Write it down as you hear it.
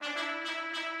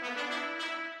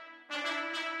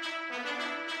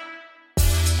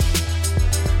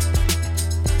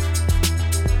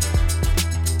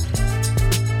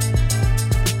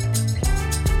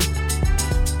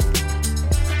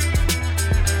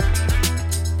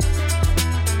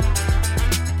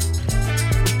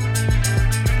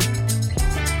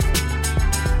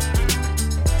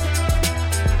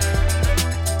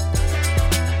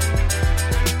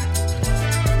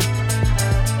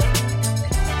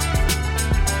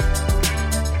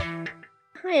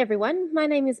everyone, my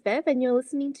name is Bev, and you're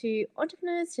listening to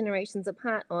Entrepreneurs Generations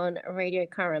Apart on Radio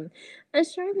Currum, a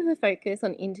show with a focus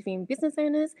on interviewing business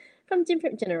owners from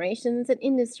different generations and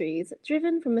industries,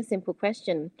 driven from a simple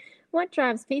question: what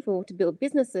drives people to build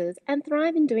businesses and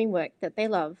thrive in doing work that they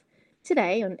love?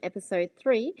 Today, on episode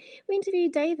 3, we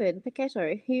interview David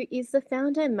Paquetto, who is the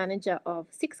founder and manager of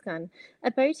SixGun,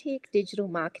 a boutique digital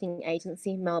marketing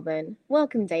agency in Melbourne.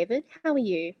 Welcome, David. How are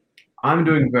you? I'm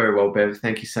doing very well, Bev.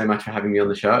 Thank you so much for having me on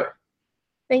the show.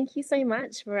 Thank you so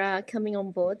much for coming on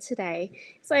board today.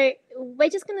 So we're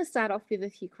just going to start off with a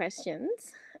few questions.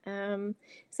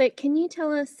 So can you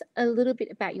tell us a little bit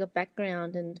about your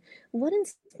background and what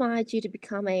inspired you to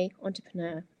become an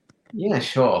entrepreneur? Yeah,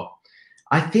 sure.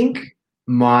 I think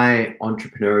my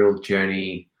entrepreneurial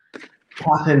journey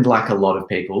happened like a lot of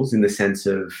people's, in the sense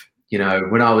of,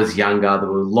 when I was younger, there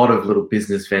were a lot of little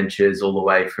business ventures, all the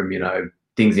way from,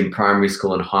 things in primary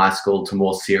school and high school to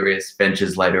more serious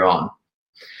ventures later on.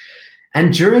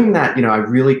 And during that, I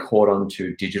really caught on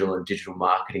to digital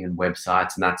marketing and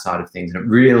websites and that side of things. And it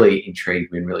really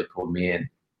intrigued me and really pulled me in.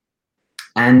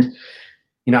 And,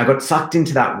 I got sucked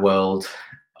into that world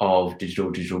of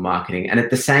digital marketing. And at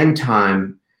the same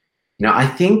time, I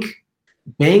think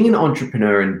being an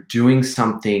entrepreneur and doing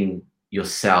something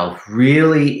yourself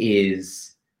really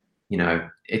is,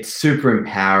 it's super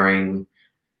empowering.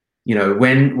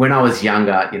 When I was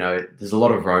younger, there's a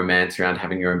lot of romance around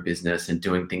having your own business and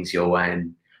doing things your way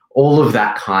and all of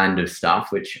that kind of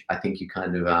stuff, which I think you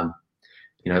kind of,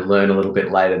 learn a little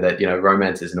bit later that,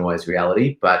 romance isn't always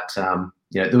reality. But,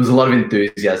 there was a lot of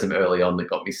enthusiasm early on that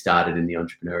got me started in the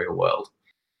entrepreneurial world.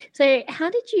 So how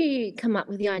did you come up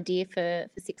with the idea for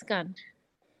SixGun?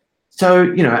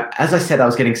 So, as I said, I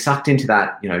was getting sucked into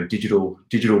that,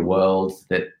 digital world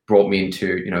that brought me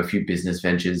into, a few business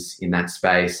ventures in that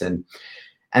space. And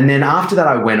then after that,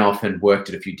 I went off and worked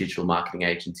at a few digital marketing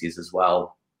agencies as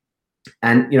well.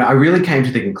 And, I really came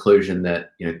to the conclusion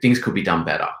that, things could be done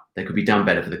better. They could be done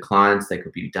better for the clients. They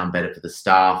could be done better for the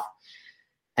staff.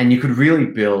 And you could really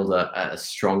build a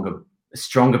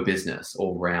stronger business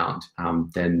all round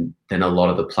than a lot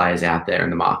of the players out there in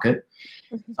the market.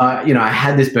 I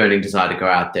had this burning desire to go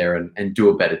out there and do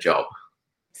a better job.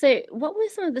 So what were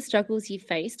some of the struggles you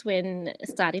faced when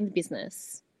starting the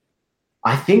business?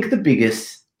 I think the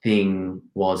biggest thing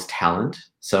was talent.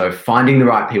 So finding the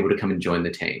right people to come and join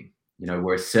the team.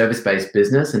 We're a service-based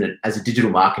business, and as a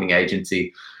digital marketing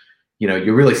agency,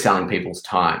 you're really selling people's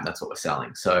time. That's what we're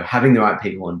selling. So having the right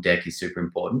people on deck is super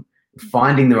important.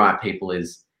 Finding the right people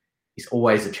is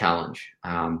always a challenge.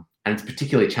 And it's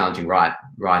particularly challenging right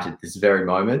at this very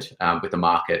moment with the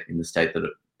market in the state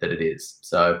that it is.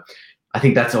 So I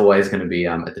think that's always going to be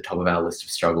at the top of our list of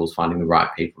struggles, finding the right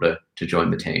people to join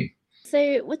the team.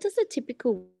 So what does a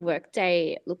typical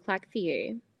workday look like for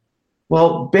you?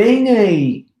 Well, being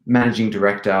a managing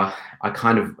director, I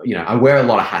kind of, I wear a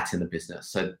lot of hats in the business.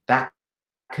 So that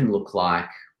can look like,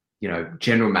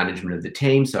 general management of the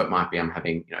team. So it might be I'm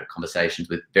having, conversations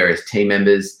with various team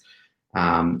members,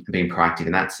 being proactive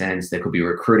in that sense. There could be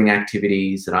recruiting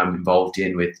activities that I'm involved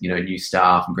in with, new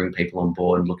staff and bring people on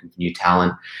board and looking for new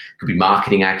talent. It could be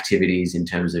marketing activities in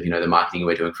terms of, the marketing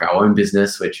we're doing for our own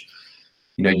business, which,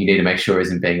 you need to make sure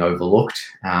isn't being overlooked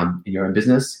in your own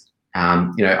business.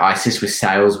 I assist with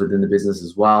sales within the business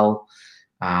as well.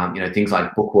 Things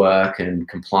like book work and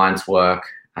compliance work.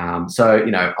 So,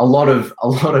 a lot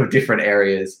of different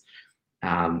areas,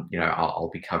 I'll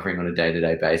be covering on a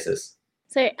day-to-day basis.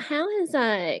 So how has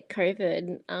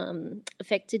COVID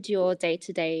affected your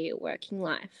day-to-day working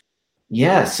life?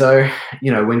 Yeah, so,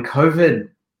 when COVID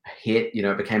hit,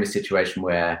 it became a situation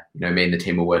where, me and the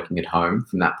team were working at home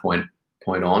from that point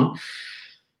on.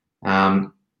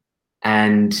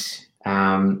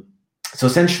 So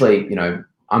essentially,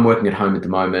 I'm working at home at the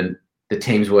moment. The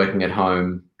team's working at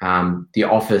home. The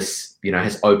office,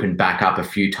 has opened back up a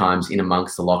few times in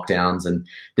amongst the lockdowns, and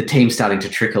the team's starting to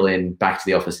trickle in back to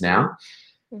the office now.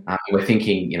 We're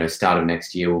thinking, start of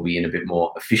next year we'll be in a bit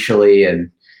more officially and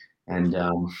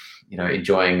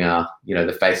enjoying,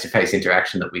 the face-to-face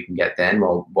interaction that we can get then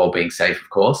while being safe, of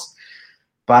course.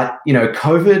 But,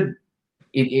 COVID,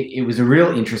 it was a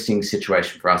real interesting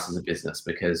situation for us as a business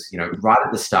because, right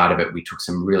at the start of it, we took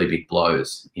some really big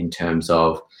blows in terms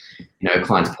of,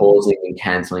 clients pausing and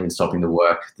cancelling and stopping the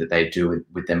work that they do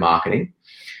with their marketing,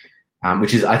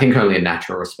 which is, I think, only a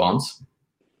natural response.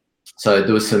 So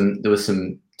there was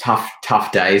some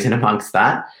tough days in amongst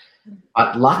that.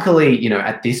 But luckily,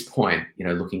 at this point,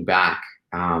 looking back,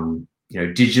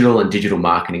 digital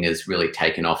marketing has really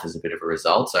taken off as a bit of a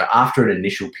result. So after an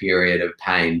initial period of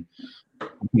pain, I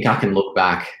think I can look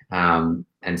back and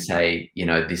say,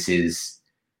 this is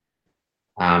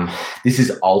Um, this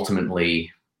is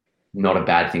ultimately not a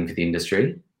bad thing for the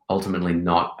industry, ultimately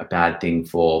not a bad thing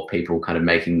for people kind of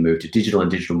making the move to digital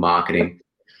and digital marketing,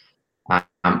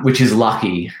 which is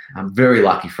lucky. Very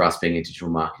lucky for us being a digital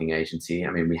marketing agency.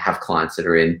 I mean, we have clients that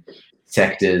are in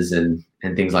sectors and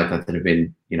things like that that have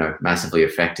been, massively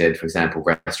affected. For example,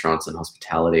 restaurants and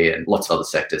hospitality and lots of other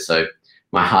sectors. So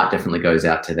my heart definitely goes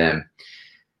out to them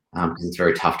because it's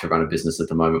very tough to run a business at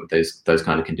the moment with those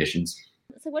kind of conditions.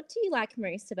 So, what do you like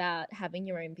most about having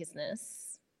your own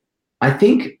business? I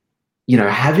think,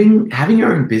 having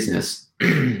your own business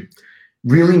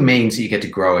really means that you get to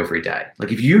grow every day.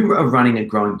 Like if you are running a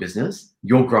growing business,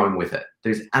 you're growing with it.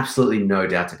 There's absolutely no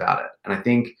doubt about it. And I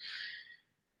think,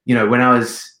 when I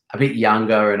was a bit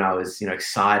younger and I was,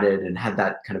 excited and had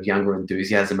that kind of younger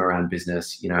enthusiasm around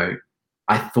business,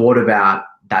 I thought about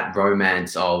that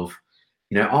romance of,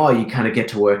 you kind of get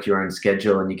to work your own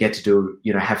schedule and you get to do,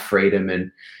 have freedom.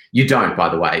 And you don't, by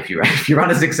the way, if you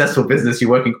run a successful business, you're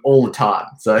working all the time.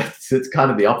 So it's kind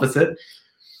of the opposite.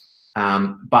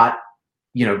 But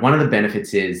one of the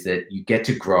benefits is that you get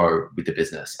to grow with the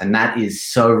business, and that is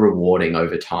so rewarding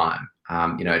over time.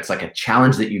 It's like a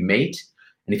challenge that you meet,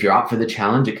 and if you're up for the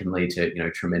challenge, it can lead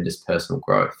to tremendous personal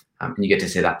growth, and you get to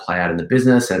see that play out in the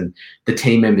business and the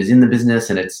team members in the business,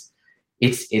 and it's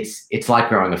like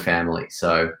growing a family.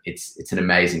 So it's an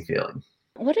amazing feeling.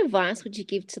 What advice would you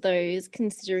give to those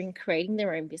considering creating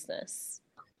their own business?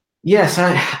 Yeah, so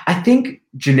I think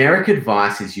generic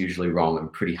advice is usually wrong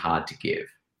and pretty hard to give.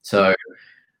 So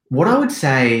what I would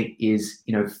say is,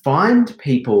 find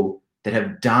people that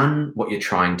have done what you're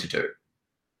trying to do.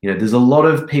 There's a lot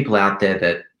of people out there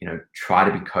that, try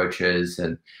to be coaches,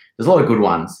 and there's a lot of good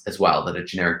ones as well that are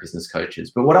generic business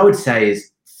coaches. But what I would say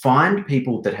is find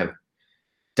people that have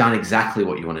done exactly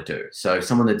what you want to do. So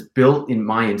someone that's built, in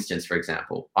my instance, for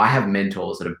example, I have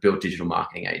mentors that have built digital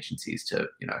marketing agencies to,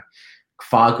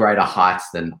 far greater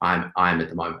heights than I'm at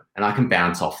the moment. And I can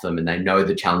bounce off them and they know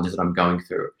the challenges that I'm going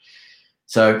through.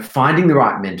 So finding the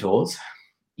right mentors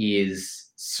is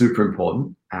super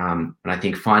important. And I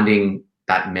think finding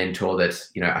that mentor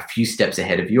that's, a few steps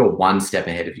ahead of you or one step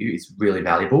ahead of you is really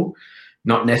valuable.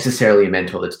 Not necessarily a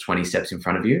mentor that's 20 steps in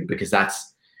front of you, because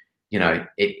that's,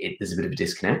 there's a bit of a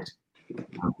disconnect.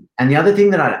 And the other thing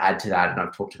that I'd add to that, and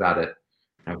I've talked about it,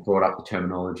 and I've brought up the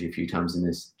terminology a few times in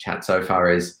this chat so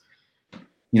far, is,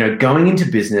 going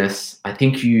into business, I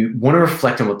think you want to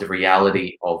reflect on what the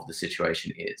reality of the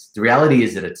situation is. The reality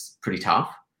is that it's pretty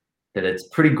tough, that it's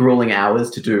pretty grueling hours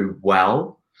to do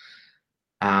well.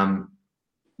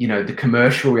 The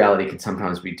commercial reality can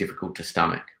sometimes be difficult to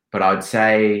stomach, but I would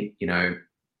say,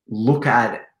 look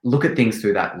at things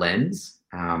through that lens.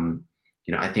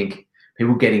 I think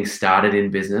people getting started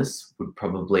in business would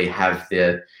probably have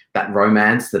that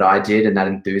romance that I did and that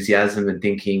enthusiasm and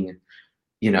thinking,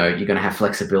 you're going to have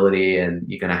flexibility and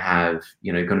you're going to have,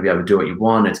 you're going to be able to do what you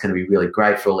want. It's going to be really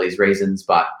great for all these reasons.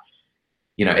 But,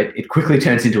 it quickly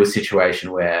turns into a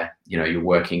situation where, you're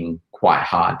working quite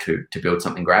hard to build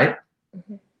something great.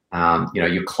 Mm-hmm.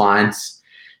 Your clients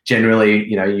generally,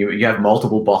 you have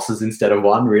multiple bosses instead of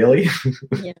one, really.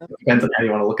 Yeah. Depends on how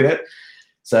you want to look at it.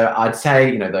 So I'd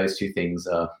say, those two things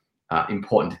are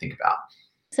important to think about.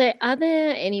 So are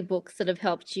there any books that have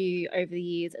helped you over the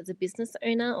years as a business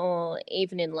owner or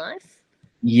even in life?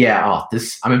 Yeah,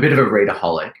 I'm a bit of a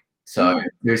readaholic. So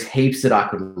there's heaps that I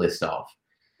could list off.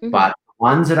 Mm-hmm. But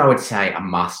ones that I would say are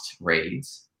must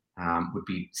reads would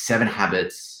be 7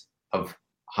 Habits of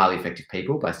Highly Effective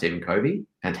People by Stephen Covey.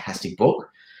 Fantastic book.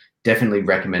 Definitely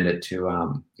recommend it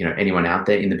to anyone out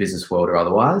there in the business world or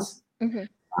otherwise. Mm-hmm.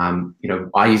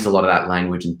 I use a lot of that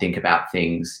language and think about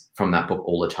things from that book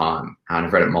all the time, and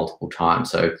I've read it multiple times.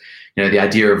 So, the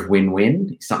idea of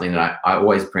win-win is something that I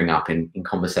always bring up in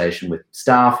conversation with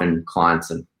staff and clients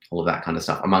and all of that kind of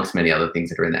stuff, amongst many other things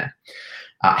that are in there.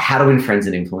 How to Win Friends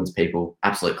and Influence People,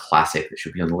 absolute classic that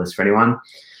should be on the list for anyone.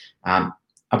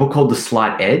 A book called The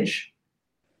Slight Edge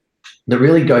that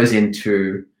really goes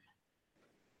into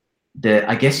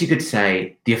I guess you could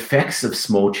say, the effects of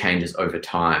small changes over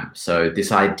time. So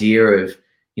this idea of,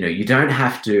 you don't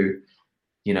have to,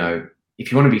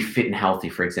 if you want to be fit and healthy,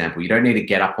 for example, you don't need to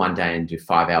get up one day and do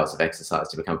 5 hours of exercise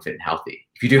to become fit and healthy.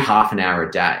 If you do half an hour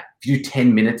a day, if you do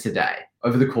 10 minutes a day,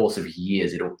 over the course of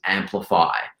years, it'll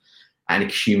amplify and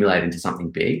accumulate into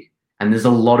something big. And there's a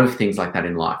lot of things like that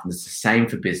in life. And it's the same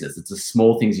for business. It's the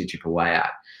small things you chip away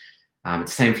at.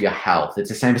 It's the same for your health. It's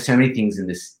the same for so many things in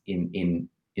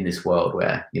this world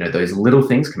where, those little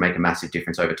things can make a massive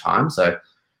difference over time. So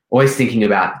always thinking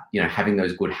about, having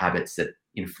those good habits that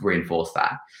reinforce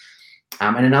that.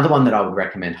 And another one that I would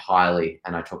recommend highly,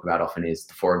 and I talk about often, is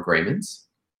The 4 Agreements.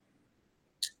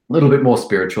 a little bit more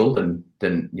spiritual than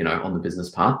on the business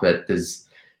path, but there's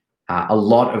a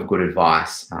lot of good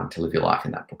advice to live your life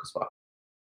in that book as well.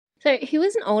 So, who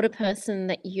is an older person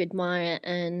that you admire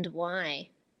and why?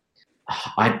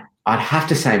 I'd have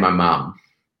to say my mum.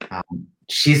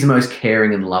 She's the most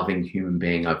caring and loving human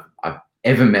being I've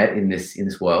ever met in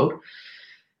this world,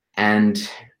 and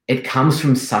it comes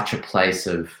from such a place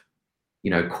of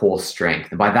core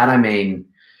strength. And by that I mean,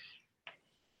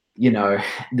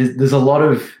 there's a lot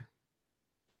of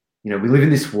we live in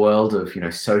this world of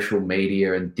social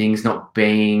media and things not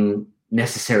being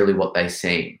necessarily what they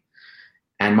seem.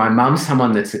 And my mum's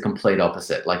someone that's the complete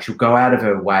opposite. Like, she'll go out of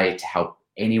her way to help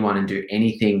anyone and do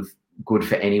anything good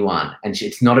for anyone. And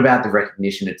it's not about the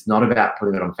recognition. It's not about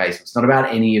putting it on Facebook. It's not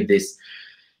about any of this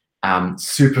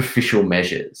superficial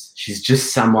measures. She's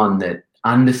just someone that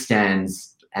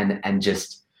understands and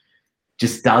just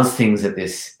does things at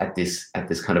this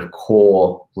kind of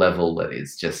core level that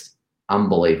is just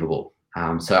unbelievable.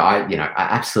 So I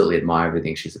absolutely admire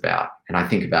everything she's about, and I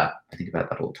think about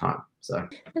that all the time. So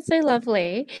That's so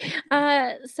lovely.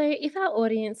 So, if our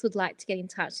audience would like to get in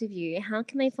touch with you, how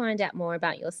can they find out more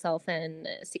about yourself and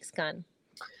Six Gun?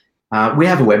 We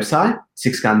have a website,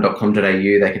 sixgun.com.au.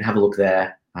 They can have a look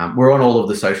there. We're on all of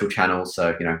the social channels,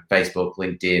 so Facebook,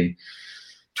 LinkedIn,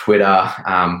 Twitter,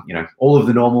 all of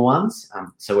the normal ones.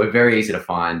 So we're very easy to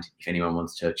find if anyone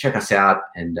wants to check us out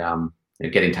and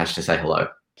get in touch to say hello.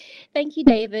 Thank you,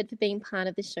 David, for being part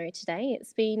of the show today.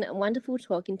 It's been wonderful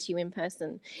talking to you in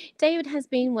person. David has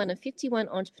been one of 51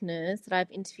 entrepreneurs that I've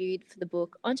interviewed for the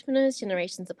book Entrepreneurs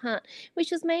Generations Apart,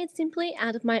 which was made simply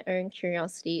out of my own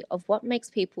curiosity of what makes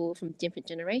people from different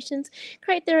generations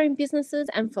create their own businesses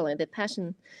and follow their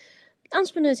passion.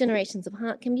 Entrepreneurs Generations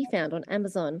Apart can be found on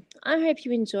Amazon. I hope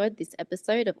you enjoyed this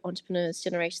episode of Entrepreneurs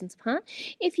Generations Apart.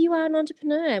 If you are an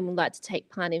entrepreneur and would like to take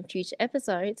part in future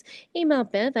episodes, email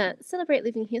Bev at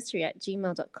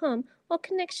celebratelivinghistory@gmail.com or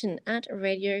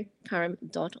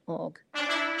connection@radiocurram.org.